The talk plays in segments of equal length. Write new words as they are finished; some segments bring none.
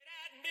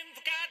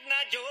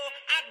Joe,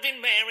 I've been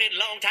married a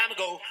long time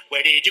ago.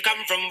 Where did you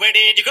come from? Where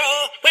did you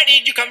go? Where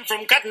did you come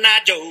from, Cotton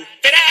Eye Joe?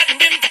 If it hadn't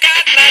been for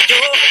Cotton Eye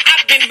Joe,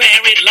 I've been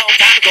married a long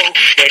time ago.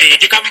 Where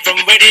did you come from?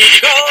 Where did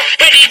you go?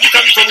 Where did you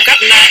come from,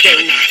 Cotton Eye Joe?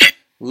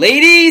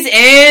 Ladies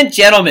and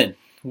gentlemen,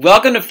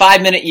 welcome to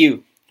 5 Minute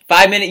U.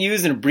 5 Minute U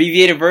is an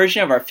abbreviated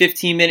version of our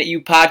 15 Minute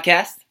U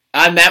podcast.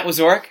 I'm Matt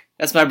Wazork.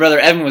 That's my brother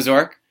Evan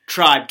Wazork.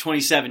 Tribe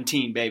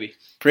 2017, baby.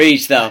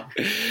 Preach, though.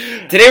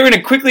 Today we're going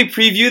to quickly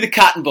preview the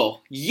Cotton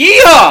Bowl.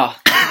 Yeeehaw!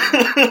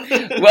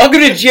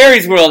 Welcome to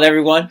Jerry's World,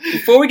 everyone.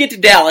 Before we get to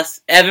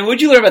Dallas, Evan, what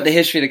did you learn about the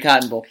history of the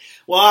Cotton Bowl?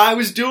 Well, I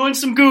was doing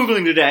some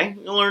Googling today.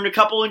 I learned a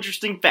couple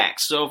interesting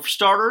facts. So, for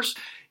starters,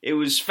 it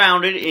was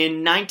founded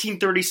in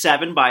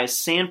 1937 by a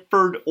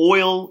Sanford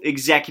oil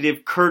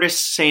executive, Curtis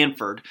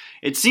Sanford.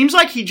 It seems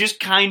like he just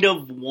kind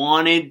of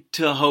wanted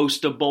to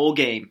host a bowl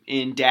game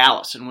in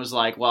Dallas and was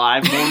like, well, I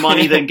have more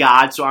money than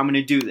God, so I'm going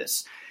to do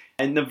this.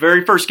 In the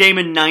very first game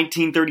in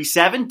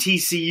 1937,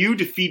 TCU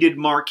defeated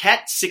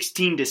Marquette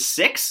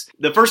 16-6.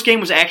 The first game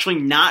was actually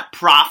not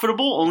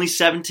profitable. Only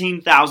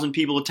 17,000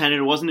 people attended.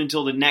 It wasn't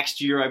until the next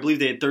year, I believe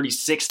they had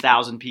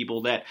 36,000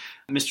 people, that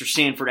Mr.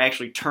 Sanford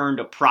actually turned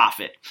a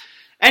profit.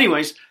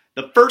 Anyways,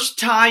 the first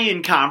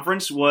tie-in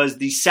conference was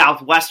the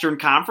Southwestern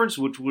Conference,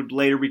 which would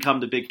later become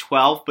the Big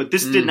 12, but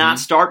this did not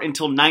start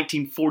until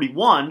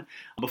 1941.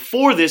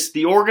 Before this,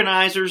 the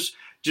organizers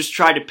just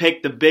tried to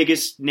pick the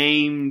biggest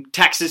name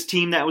Texas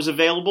team that was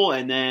available,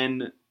 and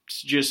then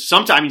just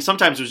sometimes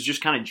it was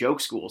just kind of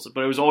joke schools,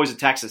 but it was always a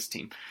Texas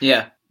team.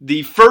 Yeah.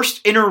 The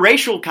first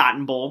interracial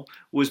Cotton Bowl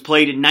was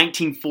played in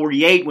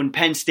 1948 when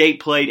Penn State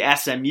played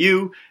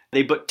SMU.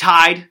 They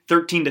tied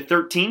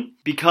 13-13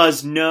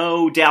 because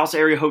no Dallas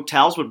area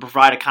hotels would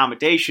provide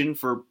accommodation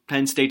for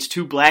Penn State's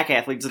two black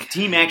athletes. The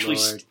team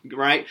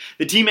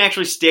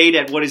actually stayed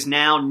at what is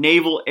now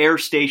Naval Air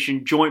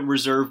Station Joint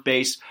Reserve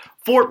Base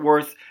Fort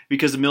Worth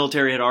because the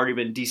military had already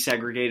been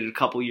desegregated a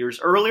couple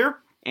years earlier.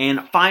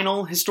 And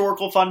final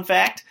historical fun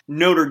fact,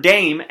 Notre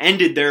Dame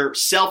ended their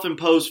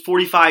self-imposed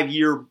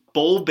 45-year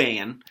bowl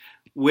ban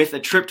with a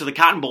trip to the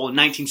Cotton Bowl in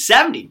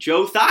 1970.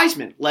 Joe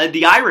Theismann led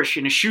the Irish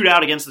in a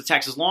shootout against the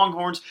Texas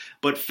Longhorns,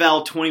 but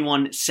fell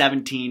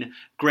 21-17.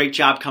 Great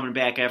job coming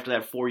back after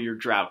that 4-year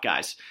drought,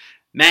 guys.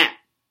 Matt,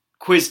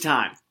 quiz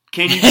time.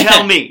 Can you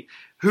tell me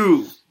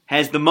who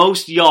has the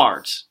most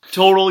yards,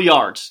 total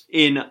yards,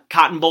 in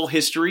Cotton Bowl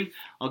history?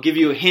 I'll give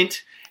you a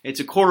hint. It's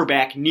a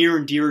quarterback near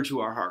and dear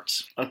to our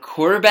hearts. A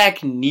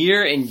quarterback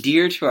near and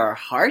dear to our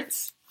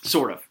hearts?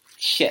 Sort of.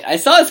 Shit, I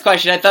saw this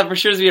question. I thought for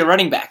sure it was going to be a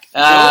running back.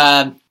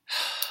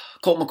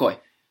 Colt McCoy.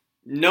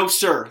 No,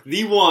 sir.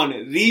 The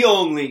one, the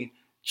only,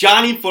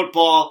 Johnny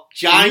Football,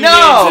 Johnny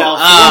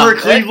Manziel, former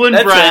Cleveland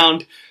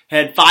Brown,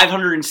 had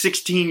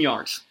 516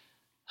 yards.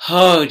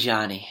 Oh,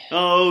 Johnny.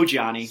 Oh,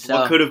 Johnny.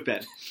 What could have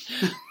been?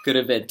 Could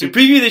have been. To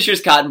preview this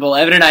year's Cotton Bowl,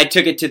 Evan and I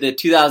took it to the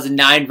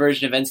 2009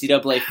 version of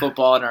NCAA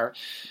football in our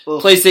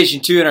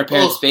PlayStation 2 in our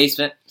parents'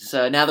 basement.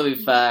 So now that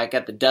we've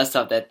got the dust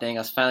off that thing,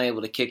 I was finally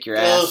able to kick your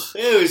ass.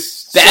 It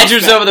was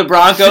Badgers over the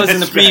Broncos in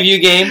the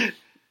preview game.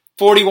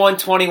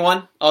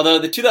 41-21. Although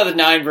the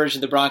 2009 version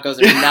of the Broncos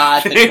are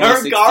not the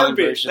 2016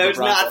 version of the Broncos. That was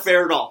not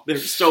fair at all. They're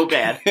so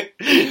bad.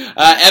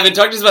 Evan,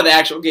 talk to us about the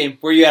actual game.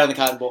 Where are you at on the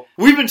Cotton Bowl?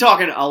 We've been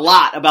talking a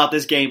lot about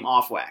this game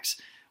off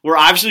wax. We're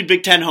obviously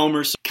Big Ten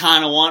homers, so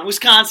kind of want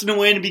Wisconsin to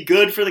win to be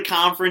good for the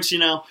conference,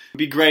 It'd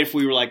be great if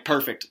we were,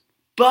 perfect.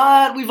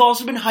 But we've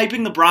also been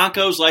hyping the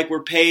Broncos like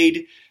we're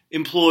paid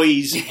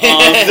employees of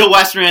the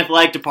Western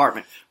Athletic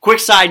Department. Quick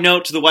side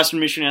note to the Western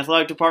Michigan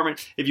Athletic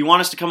Department. If you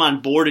want us to come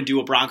on board and do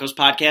a Broncos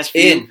podcast for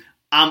you,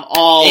 I'm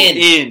all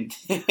in.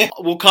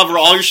 We'll cover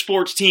all your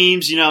sports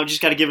teams,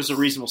 just got to give us a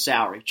reasonable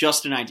salary.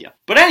 Just an idea.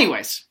 But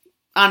anyways,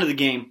 on to the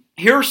game.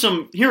 Here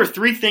are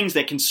 3 things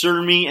that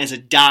concern me as a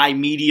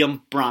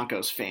die-medium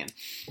Broncos fan.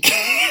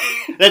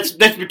 That's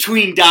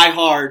between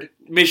die-hard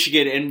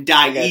Michigan and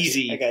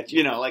die-easy. I got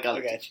you.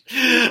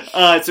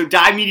 So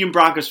die-medium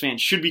Broncos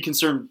fans should be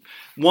concerned.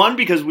 1,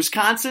 because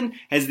Wisconsin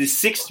has the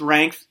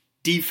 6th-ranked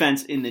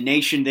defense in the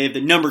nation. They have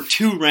the number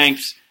 2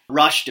 ranked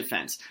rush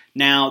defense.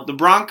 Now, the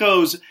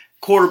Broncos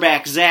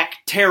quarterback, Zach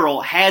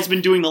Terrell, has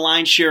been doing the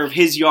lion's share of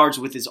his yards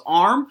with his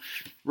arm,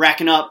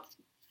 racking up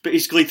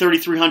basically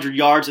 3,300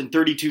 yards and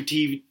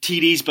 32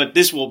 TDs, but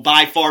this will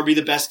by far be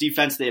the best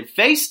defense they have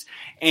faced.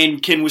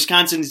 And can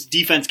Wisconsin's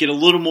defense get a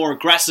little more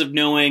aggressive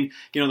knowing,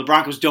 the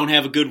Broncos don't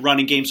have a good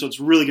running game, so it's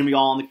really going to be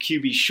all on the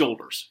QB's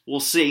shoulders. We'll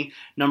see.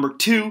 Number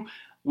 2,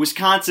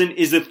 Wisconsin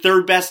is the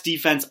 3rd best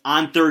defense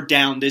on 3rd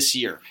down this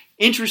year.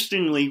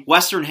 Interestingly,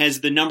 Western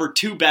has the number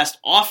 2 best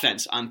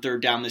offense on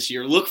 3rd down this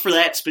year. Look for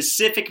that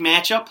specific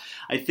matchup.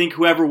 I think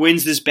whoever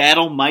wins this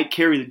battle might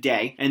carry the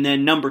day. And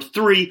then number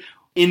 3,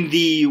 in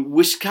the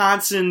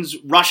Wisconsin's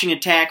rushing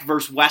attack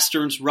versus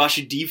Western's rush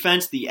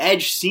defense, the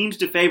edge seems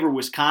to favor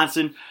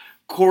Wisconsin.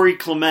 Corey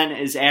Clement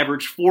has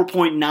averaged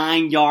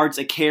 4.9 yards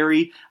a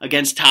carry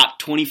against top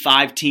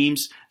 25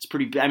 teams. It's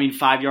pretty. I mean,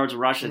 5 yards of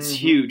rush. That's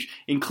huge,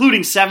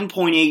 including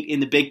 7.8 in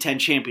the Big Ten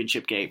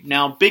championship game.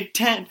 Now,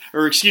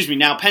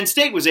 now Penn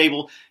State was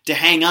able to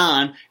hang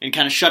on and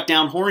kind of shut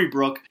down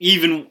Hornibrook,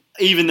 even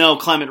though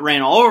Clement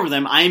ran all over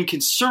them. I am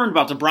concerned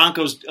about the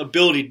Broncos'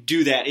 ability to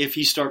do that if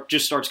he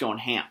just starts going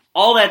ham.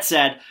 All that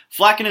said,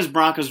 Fleck and his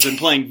Broncos have been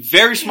playing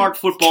very smart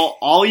football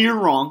all year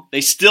long. They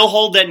still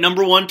hold that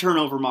number one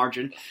turnover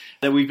margin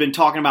that we've been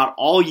talking about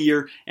all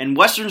year, and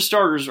Western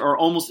starters are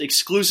almost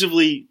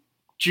exclusively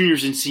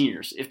juniors and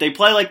seniors. If they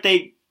play like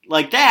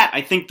that,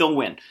 I think they'll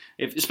win.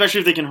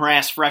 Especially if they can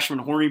harass freshman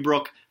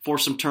Hornibrook,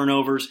 force some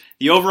turnovers.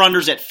 The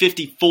over-under's at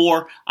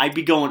 54. I'd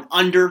be going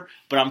under,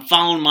 but I'm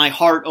following my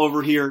heart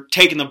over here,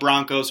 taking the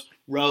Broncos.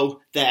 Row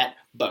that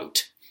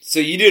boat. So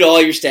you did all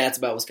your stats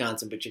about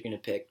Wisconsin, but you're going to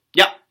pick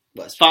Yep.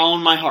 Western.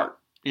 Following my heart,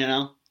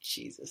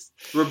 Jesus.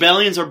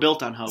 Rebellions are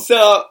built on hope.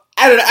 So,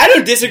 I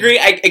don't disagree.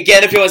 I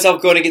feel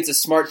myself going against a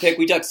smart pick.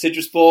 We talked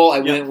Citrus Bowl. I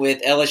went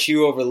with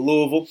LSU over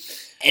Louisville.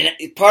 And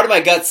part of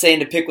my gut's saying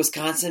to pick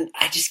Wisconsin.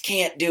 I just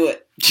can't do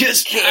it.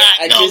 Just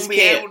can't.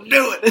 Able to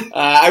do it.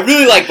 I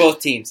really like both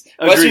teams.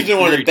 Western's been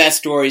one of the Agreed. best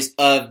stories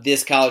of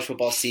this college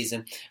football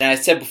season. And I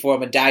said before,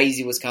 I'm a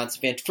die-easy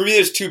Wisconsin fan. For me,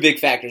 there's two big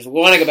factors.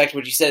 One, I go back to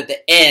what you said at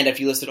the end, if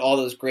you listed all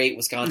those great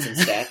Wisconsin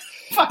stats,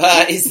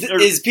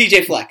 is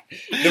PJ Fleck.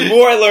 The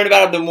more I learn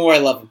about him, the more I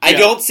love him. I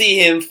don't see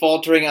him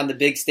faltering on the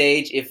big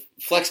stage. If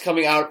Fleck's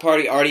coming out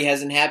party already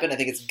hasn't happened, I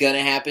think it's going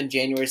to happen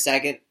January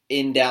 2nd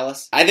in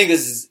Dallas. I think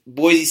this is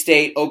Boise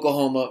State,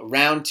 Oklahoma,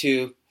 round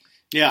 2.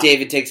 Yeah.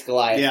 David takes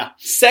Goliath. Yeah.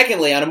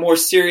 Secondly, on a more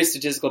serious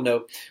statistical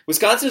note,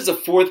 Wisconsin is the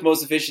 4th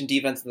most efficient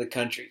defense in the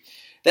country.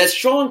 That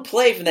strong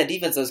play from that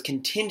defense, though, is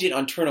contingent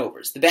on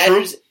turnovers. The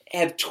Badgers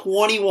have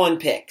 21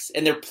 picks,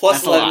 and they're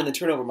plus 11 in the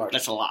turnover margin.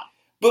 That's a lot.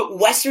 But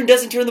Western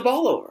doesn't turn the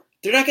ball over.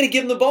 They're not going to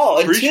give them the ball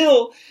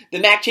until the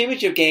MAC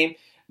championship game.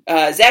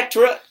 Zach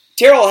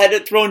Terrell had to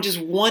throw in just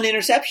one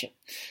interception.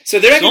 So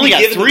they're not going to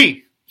be giving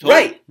 3.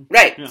 Right.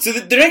 Yeah. So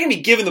they're not going to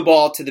be giving the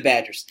ball to the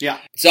Badgers. Yeah.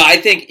 So I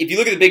think if you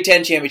look at the Big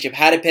Ten championship,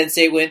 how did Penn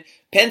State win?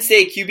 Penn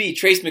State QB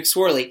Trace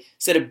McSorley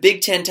set a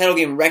Big Ten title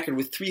game record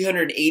with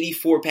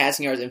 384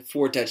 passing yards and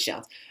 4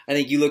 touchdowns. I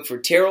think you look for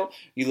Terrell,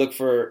 you look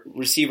for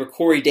receiver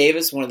Corey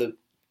Davis, one of the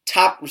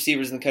top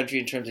receivers in the country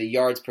in terms of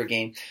yards per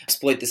game.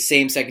 Exploit the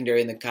same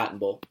secondary in the Cotton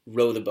Bowl.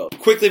 Row the boat.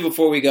 Quickly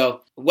before we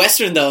go,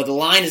 Western though, the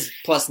line is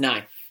plus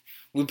 9.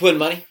 We putting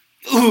money?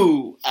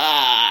 Ooh,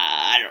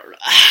 I don't know.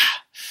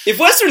 If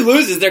Western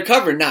loses, they're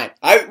covering 9.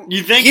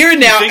 You think? Here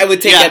and now, I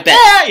would take that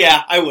bet.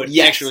 Yeah, I would.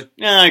 Yes. Actually.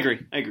 Yeah, I agree.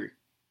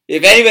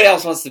 If anybody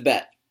else wants to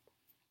bet,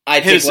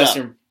 I'd Hit take us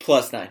Western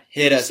plus 9.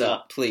 Hit us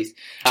up, please.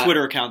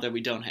 Twitter account that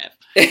we don't have.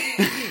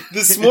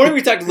 This morning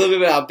we talked a little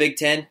bit about Big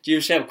Ten. Do you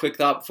just have a quick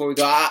thought before we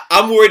go?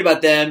 I'm worried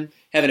about them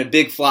having a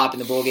big flop in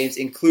the bowl games,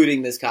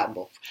 including this Cotton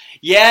Bowl.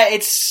 Yeah,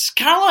 it's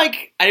kind of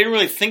like I didn't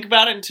really think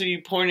about it until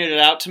you pointed it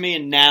out to me,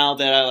 and now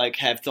that I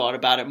have thought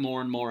about it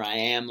more and more, I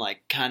am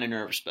kind of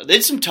nervous. But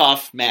it's some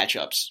tough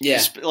matchups.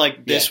 Yeah,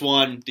 like this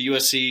one, the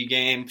USC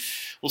game.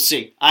 We'll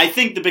see. I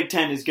think the Big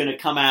Ten is going to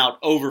come out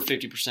over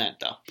 50%,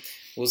 though.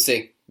 We'll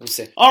see.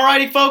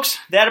 Alrighty, folks.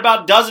 That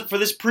about does it for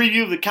this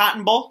preview of the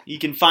Cotton Bowl. You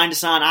can find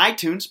us on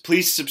iTunes.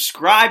 Please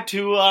subscribe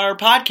to our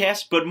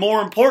podcast. But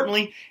more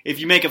importantly,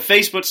 if you make a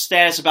Facebook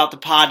status about the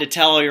pod to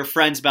tell all your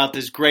friends about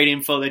this great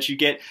info that you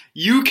get,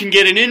 you can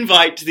get an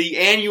invite to the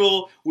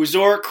annual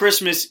Resort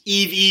Christmas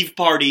Eve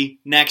party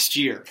next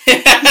year.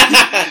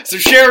 So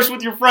share us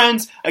with your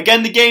friends.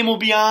 Again, the game will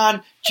be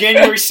on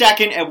January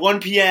 2nd at 1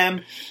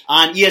 p.m.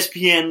 on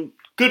ESPN.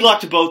 Good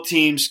luck to both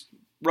teams.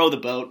 Row the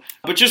boat.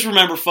 But just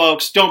remember,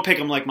 folks, don't pick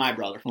them like my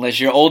brother. Unless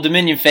you're an Old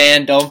Dominion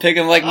fan, don't pick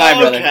them like my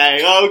brother.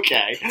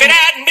 Okay. If it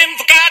hadn't been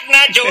for Cotton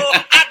Eye Joe,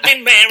 I'd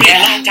been married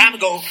a long time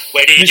ago.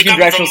 Where did you Michigan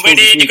come from? Where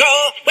did you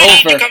go? Where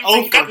did you come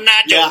from, Cotton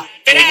Eye Joe? Yeah.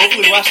 If it hadn't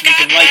Hopefully been for Weston can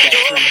Cotton write Eye that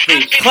Joe, for him, I'd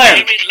please. been Claire,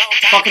 married a long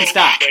time fucking ago.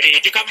 stop. Where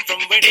did you come from?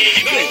 Where did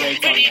you go? Where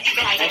did you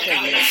come from,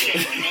 Cotton Eye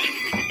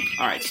Joe?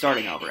 All right,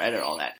 starting over. Edit all that.